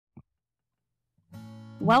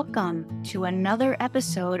Welcome to another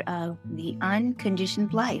episode of The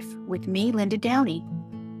Unconditioned Life with me, Linda Downey.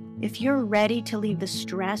 If you're ready to leave the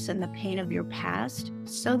stress and the pain of your past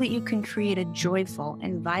so that you can create a joyful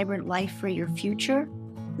and vibrant life for your future,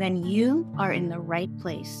 then you are in the right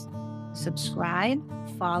place. Subscribe,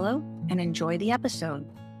 follow, and enjoy the episode.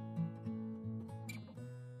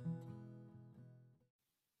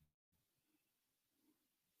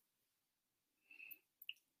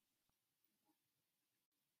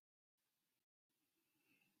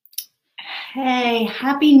 Hey,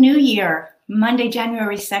 Happy New Year, Monday,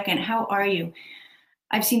 January 2nd. How are you?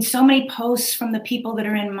 I've seen so many posts from the people that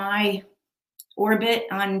are in my orbit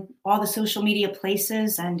on all the social media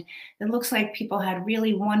places, and it looks like people had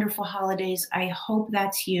really wonderful holidays. I hope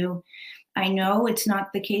that's you. I know it's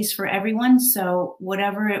not the case for everyone, so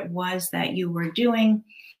whatever it was that you were doing,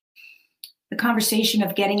 the conversation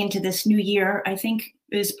of getting into this new year, I think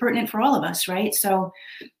is pertinent for all of us, right? So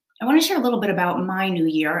I want to share a little bit about my new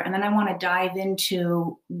year, and then I want to dive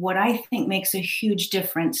into what I think makes a huge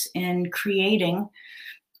difference in creating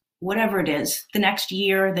whatever it is, the next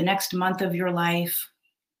year, the next month of your life,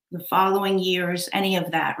 the following years, any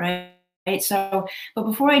of that, right? So, but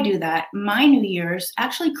before I do that, my New Year's,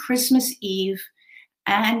 actually Christmas Eve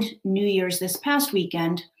and New Year's this past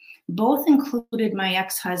weekend, both included my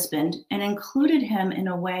ex-husband and included him in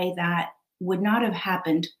a way that would not have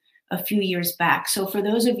happened a few years back. So for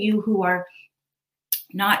those of you who are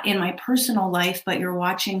not in my personal life, but you're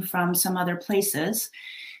watching from some other places,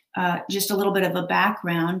 just a little bit of a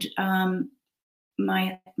background.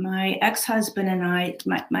 My ex-husband and I,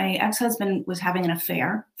 my ex-husband was having an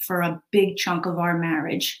affair for a big chunk of our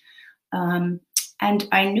marriage. And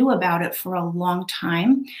I knew about it for a long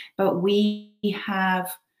time, but we have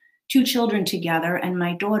 2 children together, and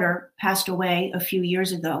my daughter passed away a few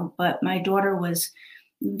years ago, but my daughter was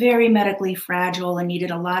very medically fragile and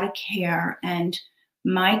needed a lot of care. And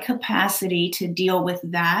my capacity to deal with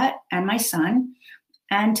that and my son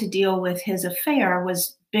and to deal with his affair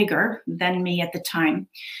was bigger than me at the time.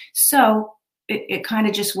 So it kind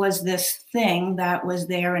of just was this thing that was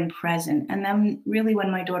there and present. And then really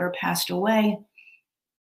when my daughter passed away,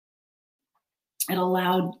 it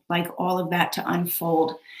allowed like all of that to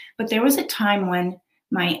unfold. But there was a time when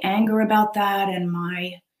my anger about that and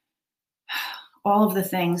all of the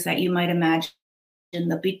things that you might imagine,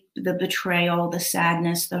 the betrayal, the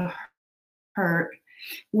sadness, the hurt,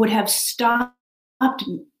 would have stopped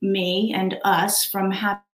me and us from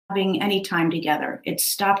having any time together. It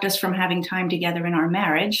stopped us from having time together in our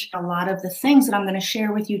marriage. A lot of the things that I'm going to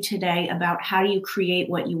share with you today about how do you create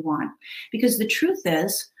what you want. Because the truth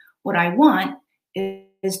is, what I want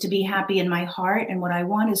is to be happy in my heart. And what I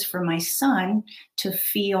want is for my son to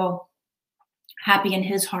feel happy in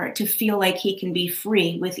his heart, to feel like he can be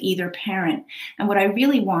free with either parent. And what I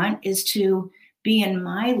really want is to be in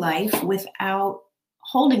my life without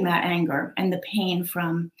holding that anger and the pain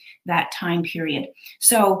from that time period.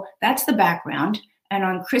 So that's the background. And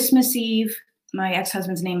on Christmas Eve, my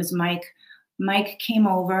ex-husband's name is Mike. Mike came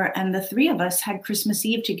over and the 3 of us had Christmas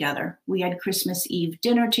Eve together. We had Christmas Eve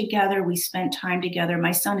dinner together. We spent time together.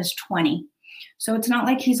 My son is 20. So it's not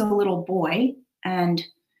like he's a little boy and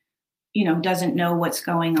doesn't know what's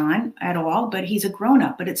going on at all, but he's a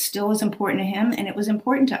grown-up, but it still is important to him. And it was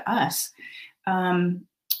important to us.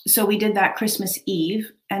 So we did that Christmas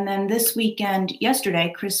Eve. And then this weekend,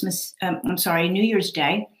 yesterday, New Year's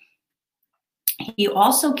Day, he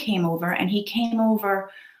also came over, and he came over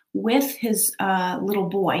with his little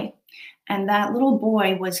boy. And that little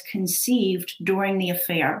boy was conceived during the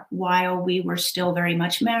affair while we were still very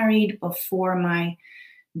much married. Before my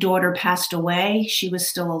daughter passed away, she was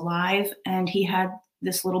still alive, and he had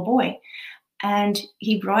this little boy. And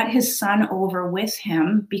he brought his son over with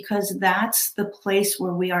him because that's the place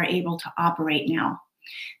where we are able to operate now.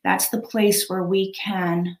 That's the place where we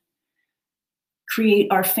can create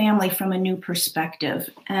our family from a new perspective.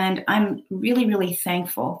 And I'm really, really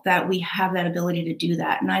thankful that we have that ability to do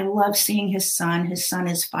that. And I love seeing his son. His son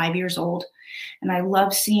is 5 years old. And I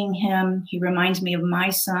love seeing him. He reminds me of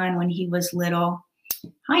my son when he was little.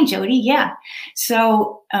 Hi, Jody. Yeah.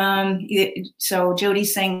 So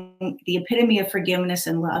Jody's saying the epitome of forgiveness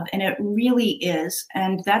and love, and it really is.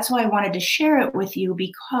 And that's why I wanted to share it with you,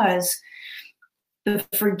 because the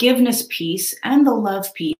forgiveness piece and the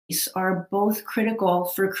love piece are both critical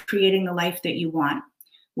for creating the life that you want.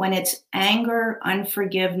 When it's anger,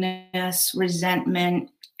 unforgiveness, resentment,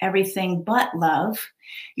 everything but love,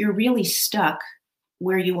 you're really stuck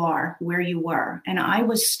where you were. And I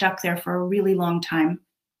was stuck there for a really long time.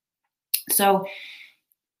 So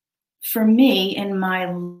for me in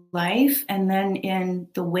my life, and then in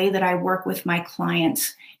the way that I work with my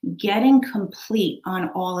clients, getting complete on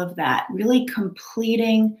all of that, really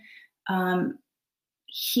completing um,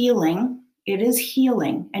 healing. It is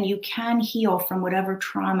healing, and you can heal from whatever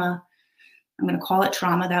trauma. I'm going to call it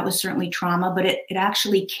trauma. That was certainly trauma, but it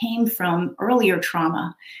actually came from earlier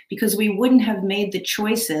trauma, because we wouldn't have made the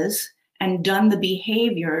choices and done the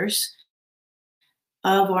behaviors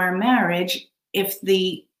of our marriage if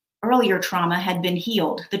the earlier trauma had been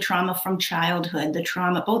healed. The trauma from childhood, the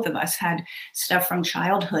trauma, both of us had stuff from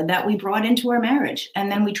childhood that we brought into our marriage.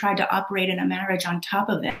 And then we tried to operate in a marriage on top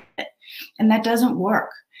of it. And that doesn't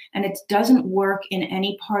work. And it doesn't work in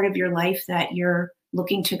any part of your life that you're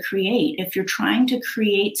looking to create. If you're trying to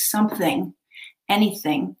create something,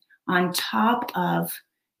 anything on top of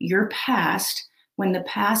your past, when the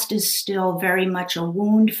past is still very much a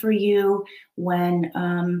wound for you, when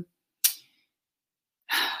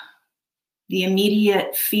the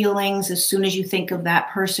immediate feelings, as soon as you think of that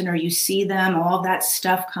person or you see them, all that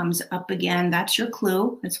stuff comes up again. That's your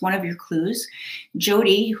clue. That's one of your clues.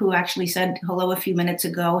 Jody, who actually said hello a few minutes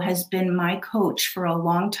ago, has been my coach for a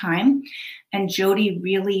long time. And Jody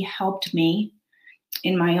really helped me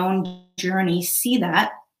in my own journey see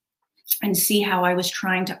that and see how I was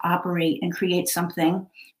trying to operate and create something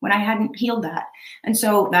when I hadn't healed that. And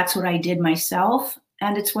so that's what I did myself.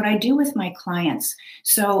 And it's what I do with my clients.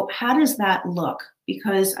 So how does that look?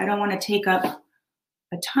 Because I don't want to take up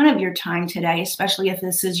a ton of your time today, especially if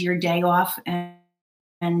this is your day off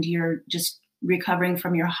and you're just recovering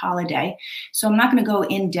from your holiday. So I'm not going to go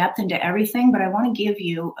in depth into everything, but I want to give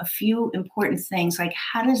you a few important things. Like,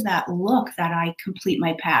 how does that look that I complete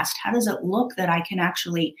my past? How does it look that I can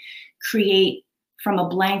actually create from a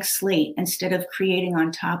blank slate instead of creating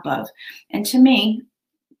on top of? And to me,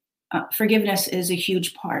 forgiveness is a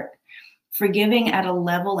huge part. Forgiving at a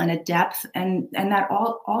level and a depth, and that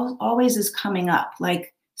always is coming up,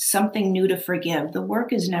 like something new to forgive. The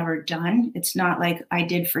work is never done. It's not like I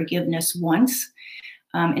did forgiveness once.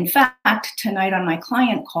 In fact, tonight on my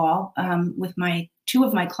client call, with two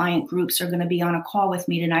of my client groups are going to be on a call with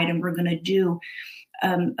me tonight, and we're going to do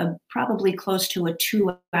probably close to a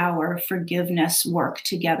 2-hour forgiveness work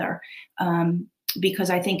together. Because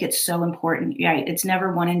I think it's so important. Right? It's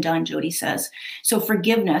never one and done, Jody says. So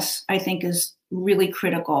forgiveness, I think, is really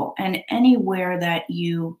critical. And anywhere that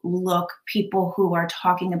you look, people who are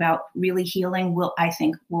talking about really healing will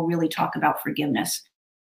really talk about forgiveness.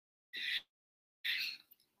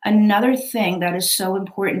 Another thing that is so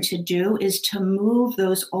important to do is to move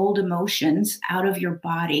those old emotions out of your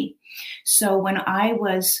body. So when I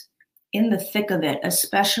was in the thick of it,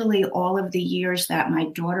 especially all of the years that my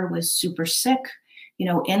daughter was super sick,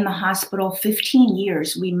 in the hospital, 15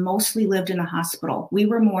 years, we mostly lived in the hospital. We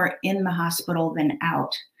were more in the hospital than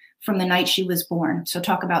out from the night she was born. So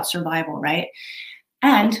talk about survival, right?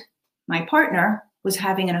 And my partner was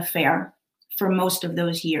having an affair for most of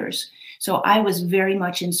those years. So I was very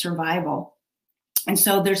much in survival. And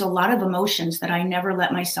so there's a lot of emotions that I never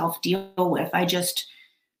let myself deal with. I just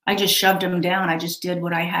shoved them down. I just did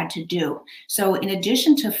what I had to do. So in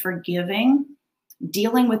addition to forgiving,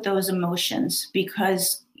 dealing with those emotions,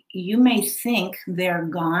 because you may think they're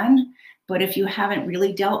gone, but if you haven't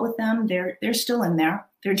really dealt with them, they're still in there.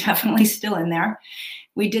 They're definitely still in there.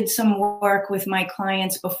 We did some work with my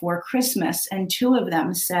clients before Christmas, and 2 of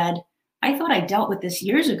them said, I thought I dealt with this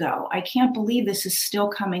years ago. I can't believe this is still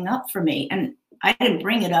coming up for me. And I didn't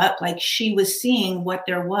bring it up. Like, she was seeing what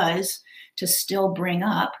there was to still bring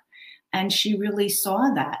up. And she really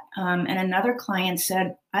saw that. And another client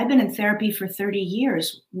said, I've been in therapy for 30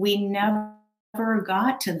 years. We never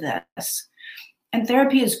got to this. And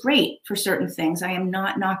therapy is great for certain things. I am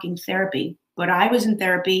not knocking therapy, but I was in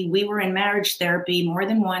therapy. We were in marriage therapy more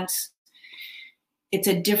than once. It's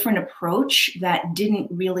a different approach that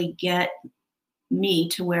didn't really get me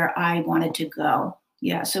to where I wanted to go.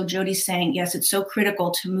 Yeah, so Jody's saying, yes, it's so critical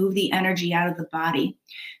to move the energy out of the body.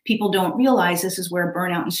 People don't realize this is where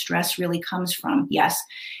burnout and stress really comes from. Yes,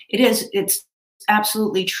 it is. It's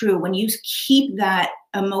absolutely true. When you keep that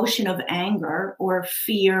emotion of anger or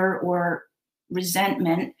fear or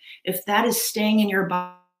resentment, if that is staying in your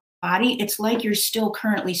body, it's like you're still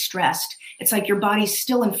currently stressed. It's like your body's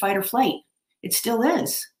still in fight or flight. It still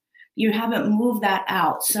is. You haven't moved that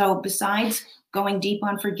out. So besides going deep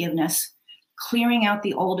on forgiveness, clearing out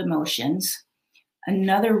the old emotions,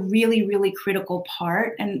 another really, really critical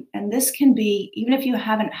part, and this can be, even if you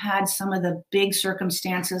haven't had some of the big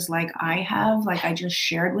circumstances like I have, like I just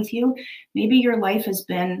shared with you, maybe your life has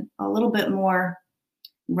been a little bit more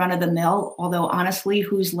run of the mill, although honestly,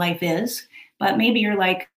 whose life is, but maybe you're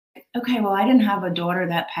like, okay, well, I didn't have a daughter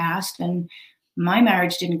that passed and my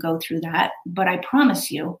marriage didn't go through that, but I promise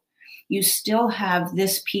you, you still have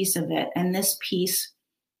this piece of it. And this piece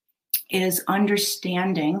is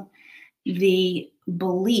understanding the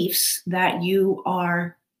beliefs that you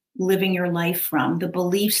are living your life from, the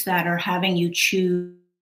beliefs that are having you choose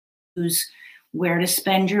where to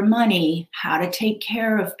spend your money, how to take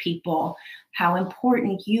care of people, how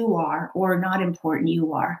important you are or not important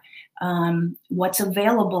you are, what's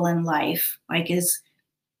available in life, like is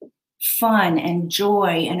fun and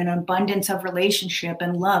joy and an abundance of relationship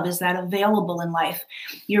and love, is that available in life?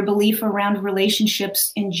 Your belief around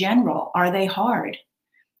relationships in general, are they hard?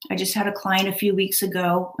 I just had a client a few weeks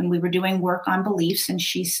ago when we were doing work on beliefs, and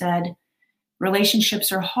she said,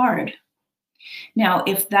 relationships are hard. Now,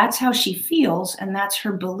 if that's how she feels and that's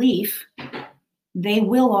her belief, they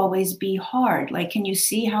will always be hard. Like, can you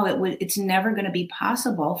see how it's never going to be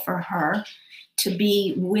possible for her to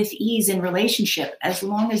be with ease in relationship as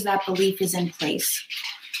long as that belief is in place.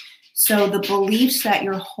 So the beliefs that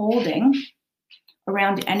you're holding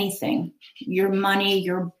around anything, your money,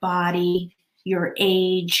 your body, your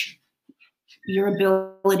age, your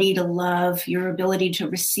ability to love, your ability to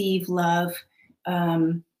receive love,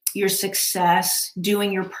 your success,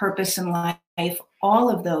 doing your purpose in life, all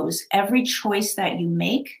of those, every choice that you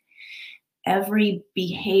make, every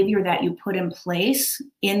behavior that you put in place,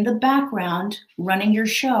 in the background, running your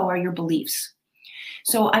show are your beliefs.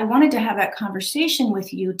 So I wanted to have that conversation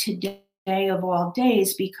with you today of all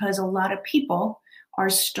days, because a lot of people are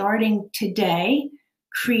starting today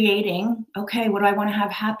creating, okay, what do I want to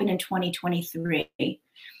have happen in 2023?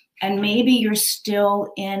 And maybe you're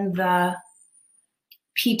still in the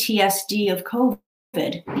PTSD of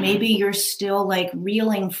COVID. Maybe you're still like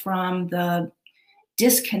reeling from the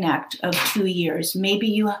disconnect of 2 years. Maybe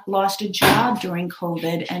you lost a job during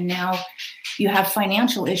COVID and now you have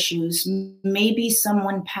financial issues. Maybe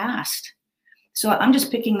someone passed. So I'm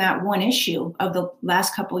just picking that one issue of the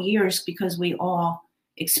last couple of years because we all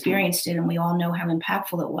experienced it and we all know how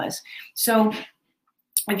impactful it was. So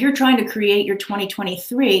if you're trying to create your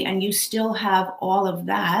 2023 and you still have all of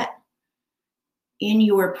that in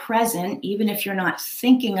your present, even if you're not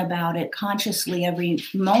thinking about it consciously every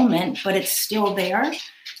moment, but it's still there,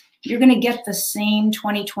 you're going to get the same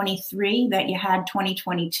 2023 that you had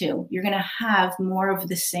 2022. You're going to have more of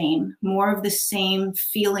the same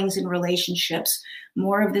feelings in relationships,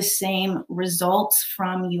 more of the same results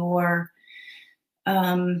from your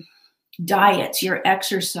diets, your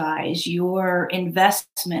exercise, your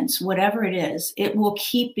investments, whatever it is, it will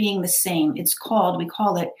keep being the same. We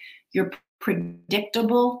call it your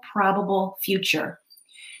predictable, probable future.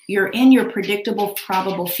 You're in your predictable,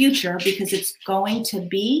 probable future because it's going to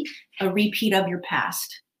be a repeat of your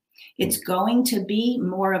past. It's going to be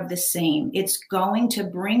more of the same. It's going to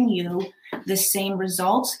bring you the same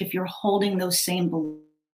results if you're holding those same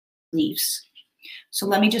beliefs. So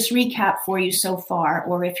let me just recap for you so far,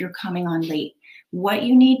 or if you're coming on late, what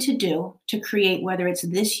you need to do to create, whether it's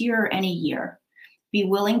this year or any year, be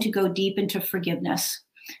willing to go deep into forgiveness.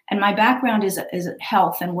 And my background is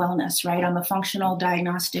health and wellness, right? I'm a functional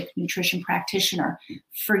diagnostic nutrition practitioner.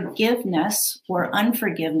 Forgiveness or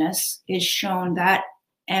unforgiveness is shown that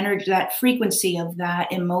energy, that frequency of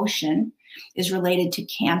that emotion is related to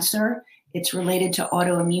cancer. It's related to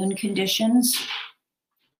autoimmune conditions.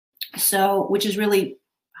 So, which is really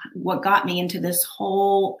what got me into this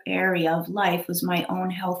whole area of life, was my own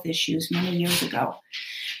health issues many years ago.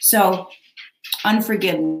 So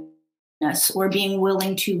unforgiveness, or being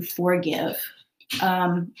willing to forgive,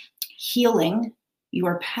 healing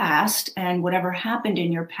your past and whatever happened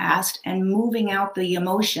in your past, and moving out the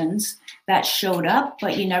emotions that showed up,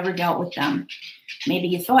 but you never dealt with them. Maybe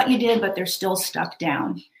you thought you did, but they're still stuck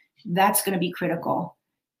down. That's going to be critical.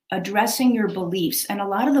 Addressing your beliefs, and a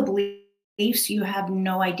lot of the beliefs you have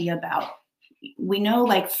no idea about. We know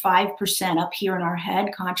like 5% up here in our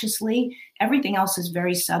head consciously. Everything else is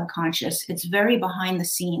very subconscious. It's very behind the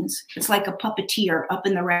scenes. It's like a puppeteer up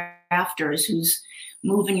in the rafters who's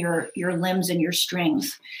moving your limbs and your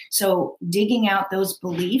strings. So digging out those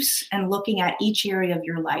beliefs and looking at each area of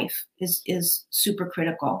your life is super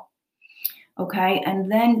critical. Okay.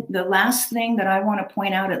 And then the last thing that I want to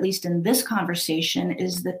point out, at least in this conversation,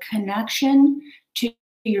 is the connection to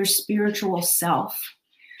your spiritual self.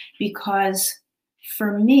 Because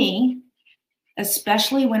for me,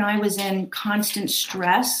 especially when I was in constant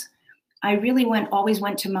stress, I really always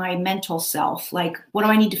went to my mental self. Like, what do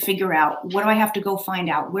I need to figure out? What do I have to go find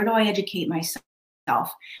out? Where do I educate myself?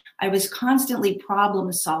 I was constantly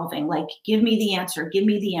problem solving, like, give me the answer, give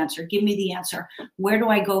me the answer, give me the answer. Where do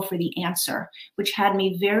I go for the answer? Which had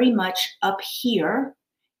me very much up here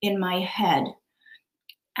in my head.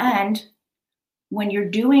 And when you're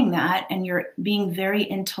doing that and you're being very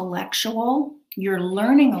intellectual, you're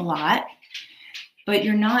learning a lot, but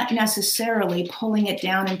you're not necessarily pulling it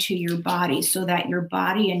down into your body so that your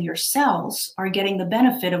body and your cells are getting the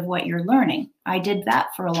benefit of what you're learning. I did that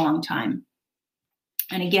for a long time.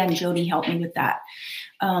 And again, Jody helped me with that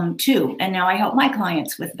too. And now I help my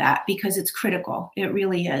clients with that because it's critical. It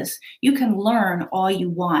really is. You can learn all you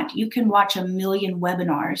want. You can watch a million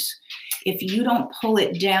webinars. If you don't pull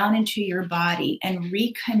it down into your body and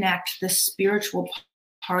reconnect the spiritual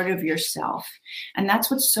part of yourself. And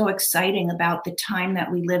that's what's so exciting about the time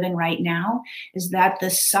that we live in right now, is that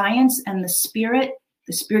the science and the spirit,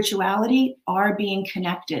 the spirituality are being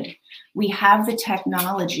connected. We have the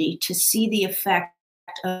technology to see the effect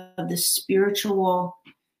of the spiritual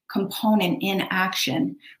component in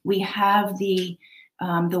action. We have the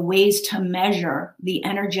ways to measure the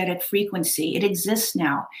energetic frequency. It exists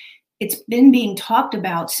now. It's been being talked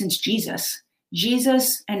about since Jesus.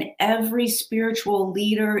 Jesus and every spiritual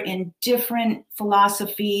leader in different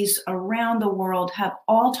philosophies around the world have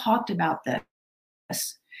all talked about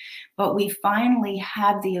this. But we finally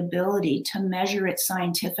have the ability to measure it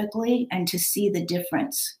scientifically and to see the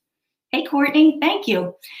difference. Hey, Courtney, thank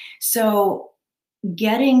you. So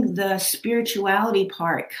getting the spirituality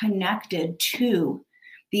part connected to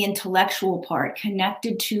the intellectual part,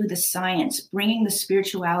 connected to the science, bringing the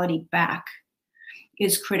spirituality back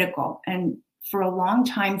is critical. And for a long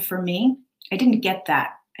time for me, I didn't get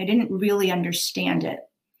that. I didn't really understand it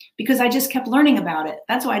because I just kept learning about it.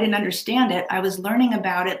 That's why I didn't understand it. I was learning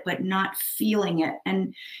about it, but not feeling it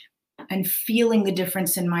and feeling the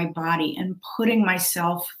difference in my body and putting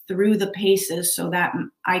myself through the paces so that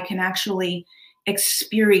I can actually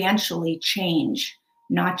experientially change,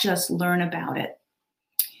 not just learn about it.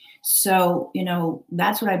 So,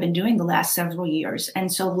 that's what I've been doing the last several years.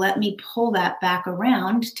 And so let me pull that back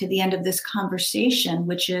around to the end of this conversation,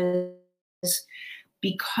 which is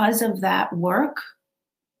because of that work,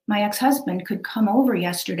 my ex-husband could come over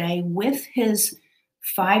yesterday with his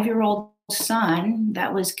 5-year-old son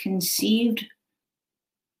that was conceived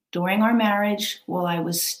during our marriage while I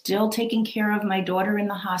was still taking care of my daughter in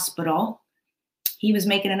the hospital. He was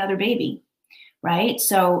making another baby, right?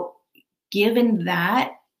 So given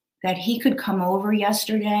that he could come over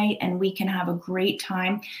yesterday and we can have a great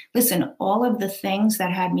time. Listen, all of the things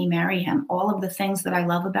that had me marry him, all of the things that I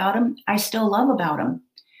love about him, I still love about him.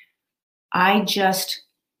 I just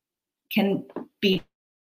can be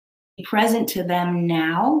present to them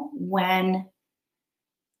now when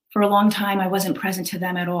for a long time I wasn't present to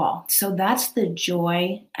them at all. So that's the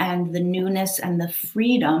joy and the newness and the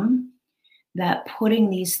freedom that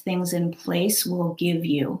putting these things in place will give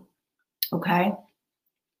you. Okay?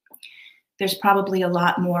 There's probably a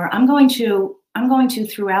lot more. I'm going to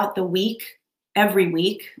throughout the week, every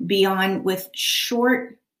week, be on with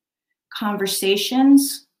short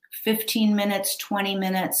conversations, 15 minutes, 20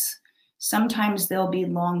 minutes. Sometimes they'll be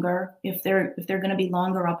longer. If they're going to be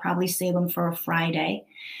longer, I'll probably save them for a Friday.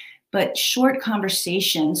 But short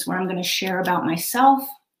conversations where I'm going to share about myself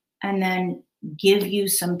and then give you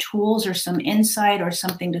some tools or some insight or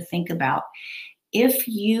something to think about. If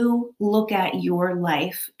you look at your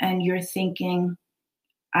life and you're thinking,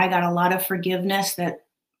 I got a lot of forgiveness that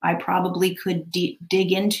I probably could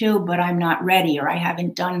dig into, but I'm not ready, or I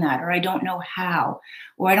haven't done that, or I don't know how,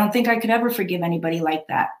 or I don't think I could ever forgive anybody like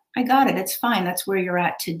that. I got it. It's fine. That's where you're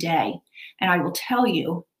at today. And I will tell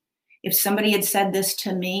you, if somebody had said this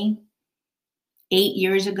to me 8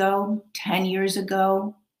 years ago, 10 years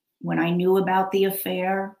ago, when I knew about the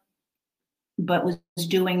affair, but was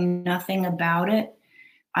doing nothing about it,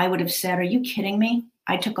 I would have said, are you kidding me?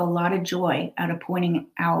 I took a lot of joy out of pointing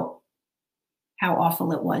out how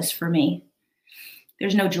awful it was for me.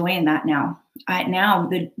 There's no joy in that now. Now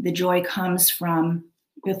the joy comes from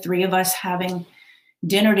the three of us having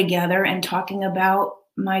dinner together and talking about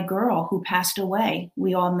my girl who passed away.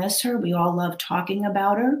 We all miss her. We all love talking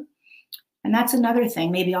about her. And that's another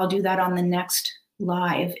thing. Maybe I'll do that on the next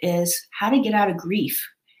live, is how to get out of grief.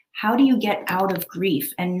 How do you get out of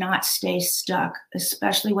grief and not stay stuck,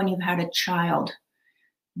 especially when you've had a child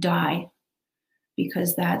die?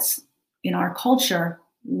 Because that's, in our culture,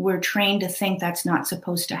 we're trained to think that's not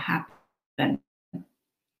supposed to happen.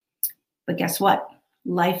 But guess what?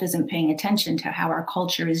 Life isn't paying attention to how our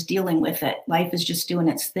culture is dealing with it. Life is just doing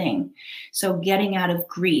its thing. So getting out of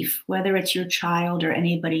grief, whether it's your child or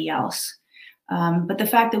anybody else. But the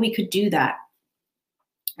fact that we could do that.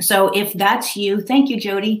 So if that's you, thank you,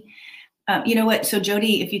 Jody. You know what? So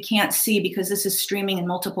Jody, if you can't see, because this is streaming in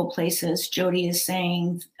multiple places, Jody is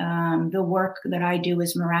saying the work that I do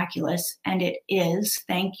is miraculous. And it is,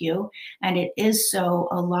 thank you. And it is so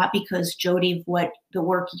a lot because Jody, what the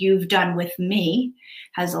work you've done with me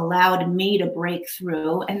has allowed me to break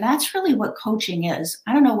through. And that's really what coaching is.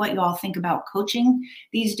 I don't know what you all think about coaching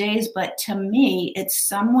these days, but to me, it's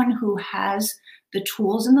someone who has the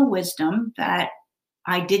tools and the wisdom that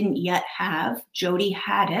I didn't yet have. Jody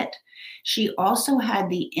had it. She also had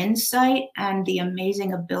the insight and the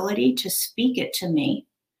amazing ability to speak it to me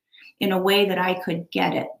in a way that I could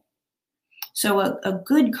get it. So a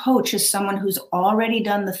good coach is someone who's already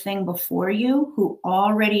done the thing before you, who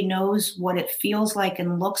already knows what it feels like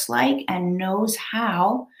and looks like and knows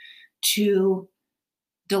how to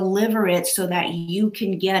deliver it so that you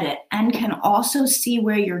can get it and can also see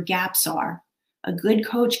where your gaps are. A good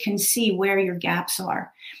coach can see where your gaps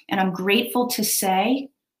are. And I'm grateful to say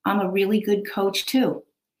I'm a really good coach too.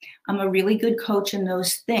 I'm a really good coach in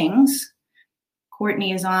those things.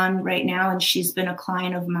 Courtney is on right now and she's been a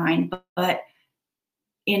client of mine, but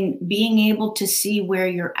in being able to see where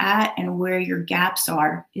you're at and where your gaps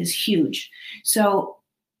are is huge. So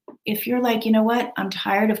if you're like, you know what, I'm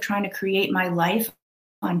tired of trying to create my life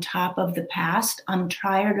on top of the past. I'm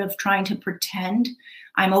tired of trying to pretend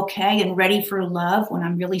I'm okay and ready for love when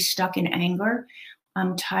I'm really stuck in anger.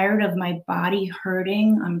 I'm tired of my body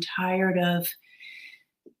hurting. I'm tired of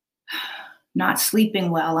not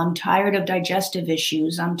sleeping well. I'm tired of digestive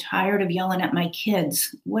issues. I'm tired of yelling at my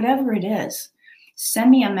kids. Whatever it is,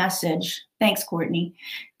 send me a message. Thanks, Courtney.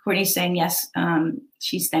 Courtney's saying yes.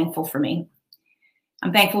 She's thankful for me.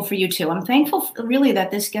 I'm thankful for you too. I'm thankful really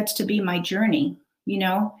that this gets to be my journey. You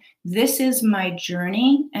know, this is my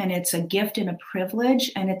journey and it's a gift and a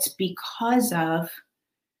privilege. And it's because of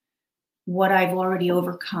what I've already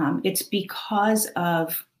overcome. It's because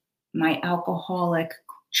of my alcoholic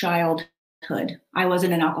childhood. I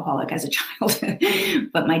wasn't an alcoholic as a child,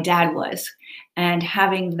 but my dad was. And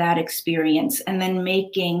having that experience and then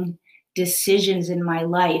making decisions in my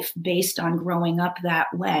life based on growing up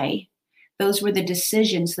that way. Those were the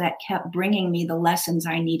decisions that kept bringing me the lessons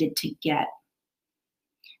I needed to get.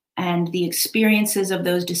 And the experiences of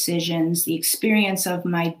those decisions, the experience of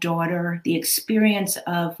my daughter, the experience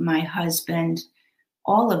of my husband,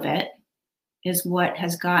 all of it is what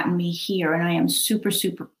has gotten me here. And I am super,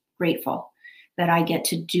 super grateful that I get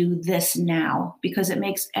to do this now because it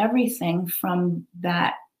makes everything from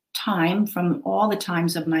that time, from all the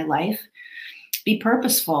times of my life, be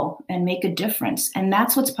purposeful and make a difference. And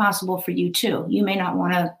that's what's possible for you too. You may not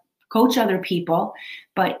want to coach other people,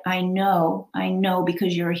 but I know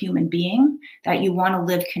because you're a human being that you want to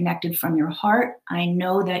live connected from your heart. I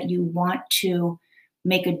know that you want to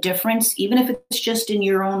make a difference, even if it's just in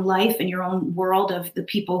your own life, in your own world of the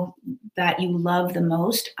people that you love the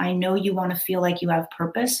most. I know you want to feel like you have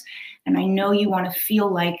purpose. And I know you want to feel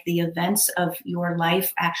like the events of your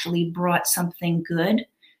life actually brought something good,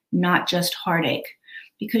 not just heartache,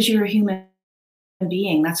 because you're a human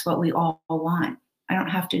being. That's what we all want. I don't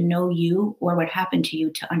have to know you or what happened to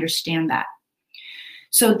you to understand that.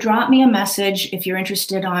 So drop me a message if you're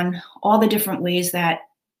interested on all the different ways that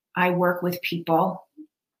I work with people,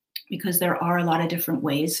 because there are a lot of different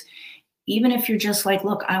ways. Even if you're just like,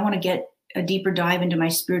 look, I want to get a deeper dive into my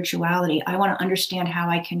spirituality. I want to understand how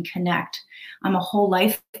I can connect. I'm a whole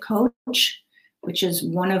life coach, which is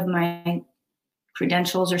one of my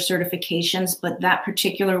credentials or certifications, but that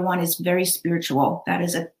particular one is very spiritual. That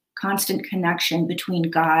is a constant connection between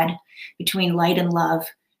God, between light and love,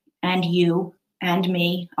 and you and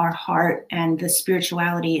me, our heart, and the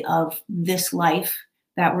spirituality of this life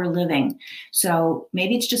that we're living. So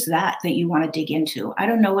maybe it's just that you want to dig into. I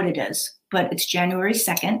don't know what it is, but it's January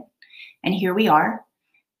 2nd, and here we are.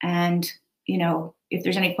 And, you know, if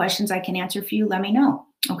there's any questions I can answer for you, let me know.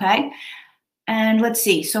 Okay. And let's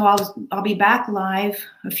see. So I'll be back live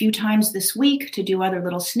a few times this week to do other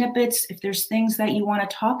little snippets. If there's things that you want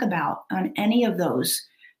to talk about on any of those,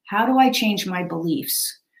 how do I change my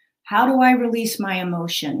beliefs? How do I release my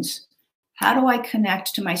emotions? How do I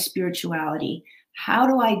connect to my spirituality? How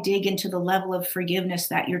do I dig into the level of forgiveness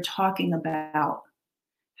that you're talking about?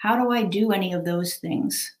 How do I do any of those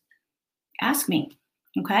things? Ask me.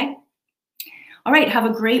 Okay. All right. Have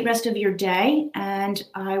a great rest of your day, and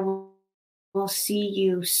I will see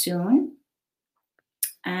you soon.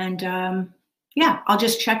 And I'll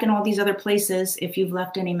just check in all these other places if you've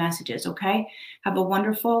left any messages. Okay. Have a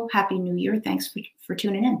wonderful, happy New Year. Thanks for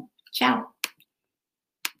tuning in. Ciao.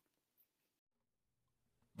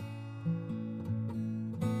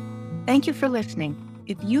 Thank you for listening.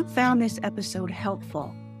 If you found this episode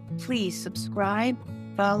helpful, please subscribe,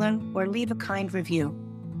 follow, or leave a kind review.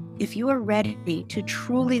 If you are ready to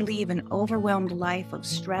truly leave an overwhelmed life of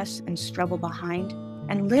stress and struggle behind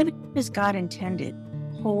and live as God intended,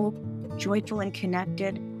 whole, joyful, and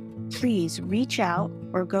connected, please reach out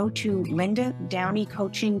or go to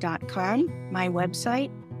lindadowneycoaching.com, my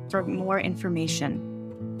website, for more information.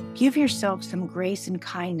 Give yourself some grace and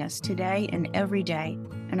kindness today and every day,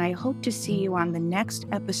 and I hope to see you on the next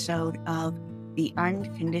episode of The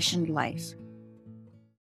Unconditioned Life.